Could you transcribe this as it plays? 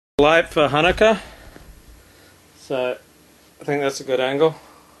Light for Hanukkah, so I think that's a good angle.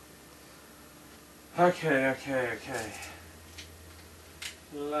 Okay.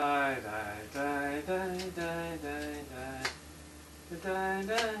 Lie, die, die, die, die, die, die, die,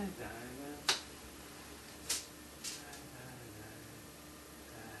 die.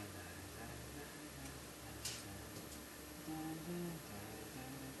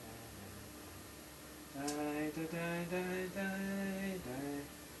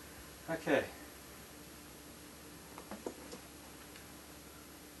 Okay.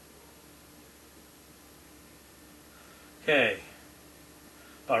 Okay.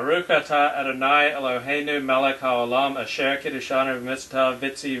 Baruch atah Adonai Eloheinu melech haolam asher kiddushanu v'mitzvah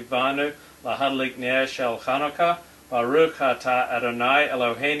v'tzivanu lahadlik ner shel Hanukkah. Baruch atah Adonai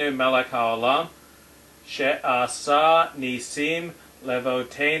Eloheinu melech haolam she'asa nisim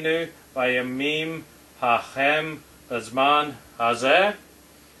levotenu vayamim hachem b'zman hazeh.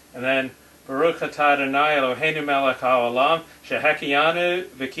 And then Baruch atah Adonai Eloheinu melech haolam shehekiyanu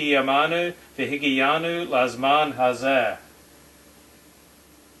v'kiyamanu v'higiyanu lazman hazeh.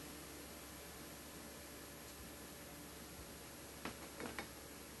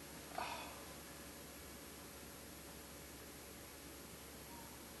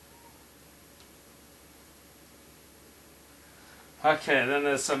 Okay, then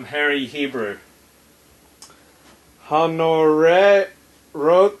there's some hairy Hebrew. Hanoreh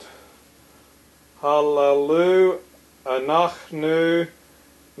wrote, Halalu anachnu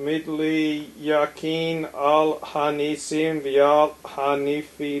midli yakin al hanisim vial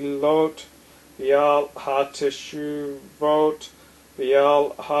hanifilot vial hateshuvot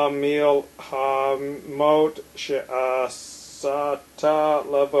vial hamil hamot she'asata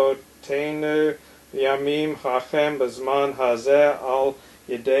lavotenu Yamim hachem bezman hazeh al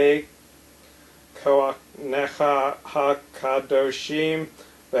yedei koachnecha hakadoshim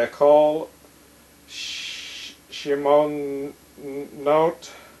v'kol shimonot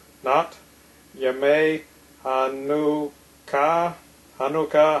not yamei Hanukkah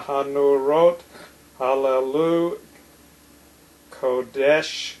hanurot halelu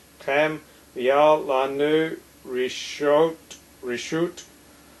kodesh chem v'al lanu rishut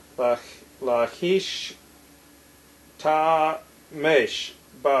Lahish ta mesh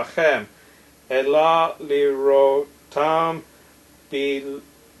bachem ela lirotam bil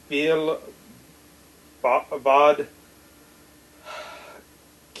bad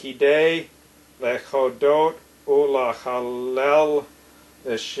kidei lechodot ulachalel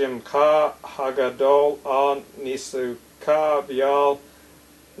leshimcha hagadol an nisuka vial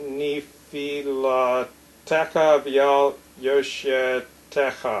nifilatecha vial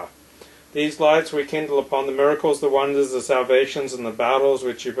yoshetecha. These lights we kindle upon the miracles, the wonders, the salvations, and the battles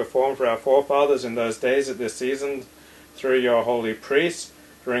which you performed for our forefathers in those days at this season through your holy priests.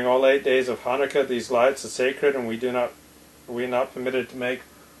 During all 8 days of Hanukkah, these lights are sacred, and we're not permitted to make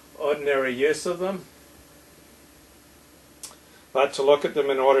ordinary use of them, but to look at them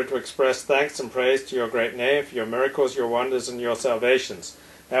in order to express thanks and praise to your great name for your miracles, your wonders, and your salvations.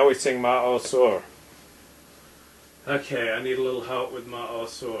 Now we sing Ma'osur. Okay, I need a little help with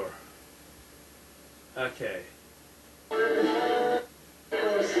Ma'osur. Okay.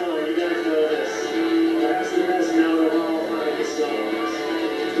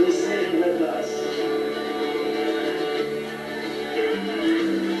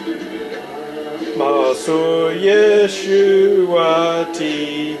 Ma'asur Yeshuati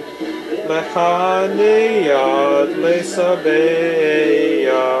Lechaneyad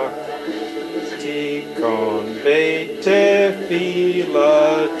Lesabeya Tikon Beit Tefilati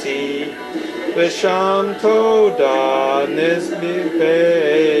V'sham toda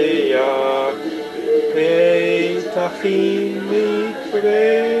nizmiveya Ve'tachim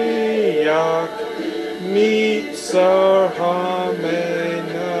mitreyak mitzar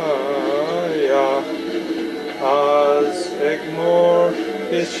hamenayach Az egmor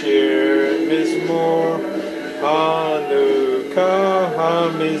bishir mizmor Hanukkah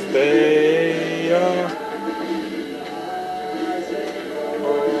hamizbeya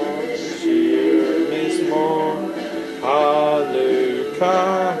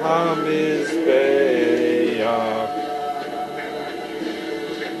Hanukkah hamizbeya.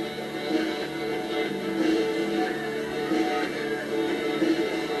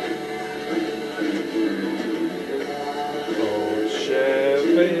 Od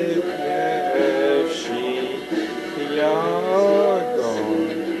shevet nefshi yagon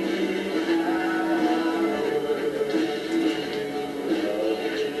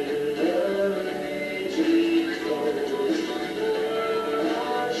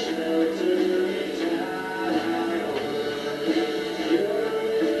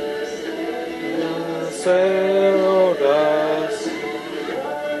Seudas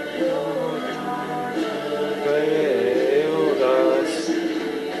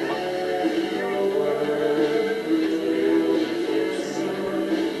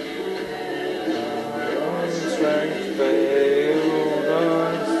strength failed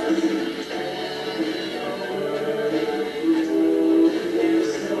us.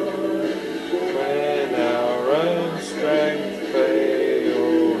 When our own strength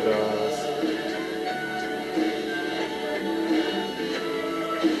failed us.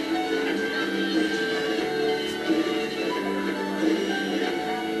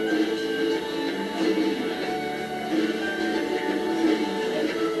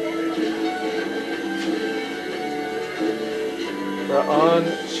 Ra'an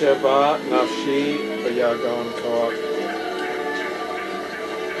Sheva Nafshi V'Yagon Koach.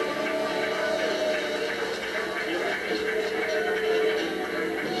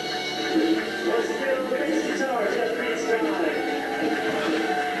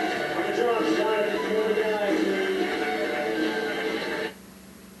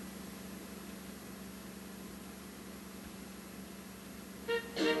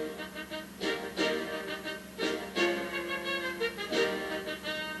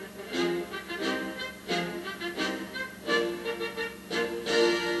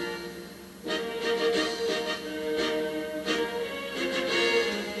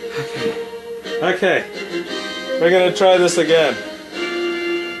 Okay, we're going to try this again.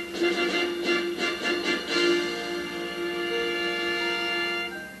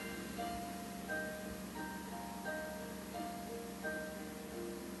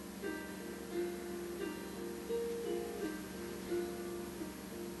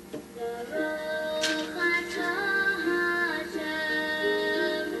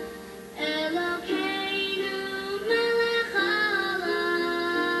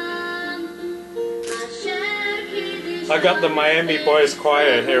 I got the Miami Boys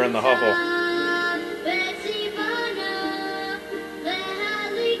Choir here in the hovel.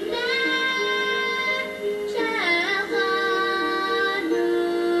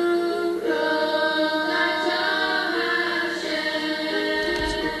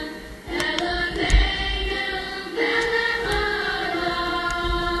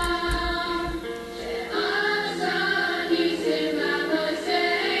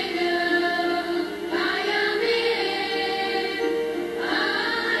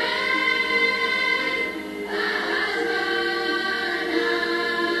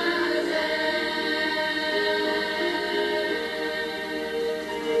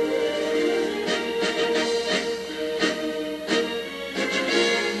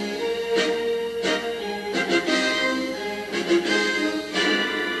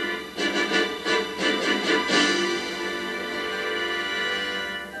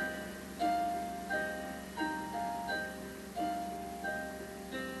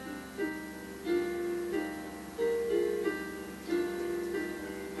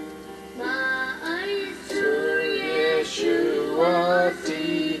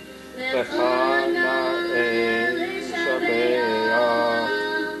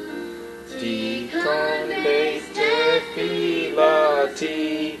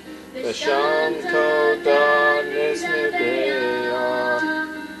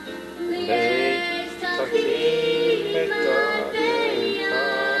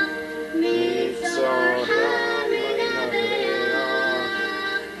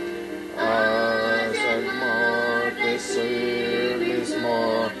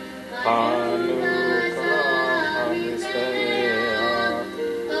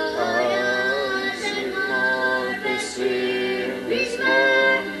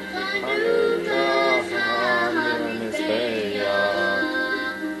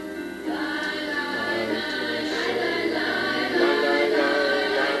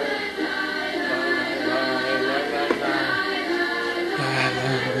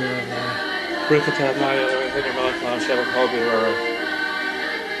 Brikatat Maya, Henry Malaklam, Shabbat Hobi,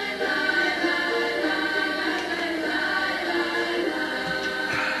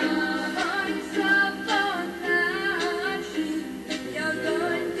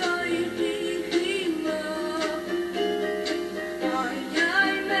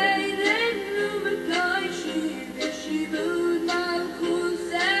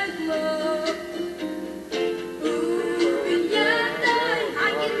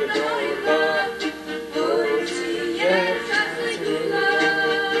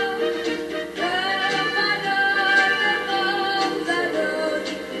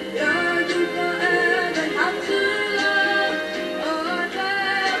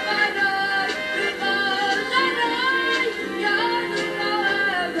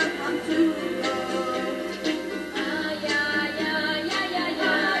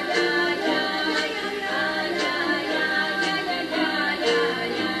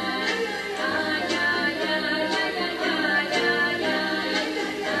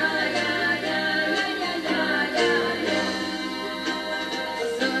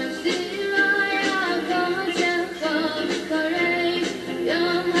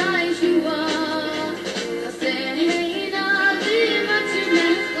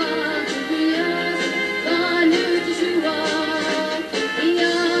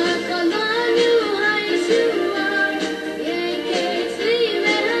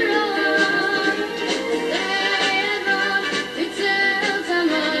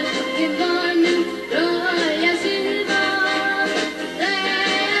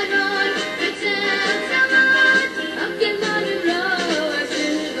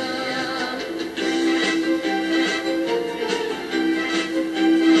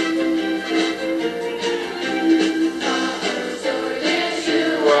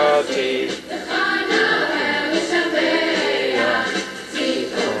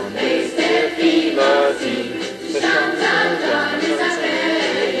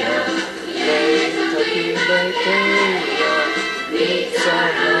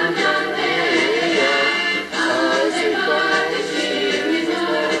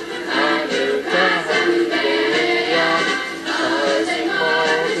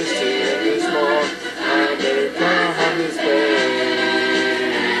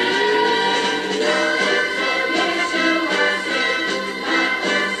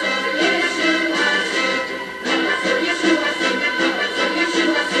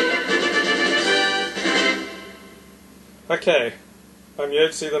 Okay, I'm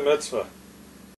Yotzi the Mitzvah.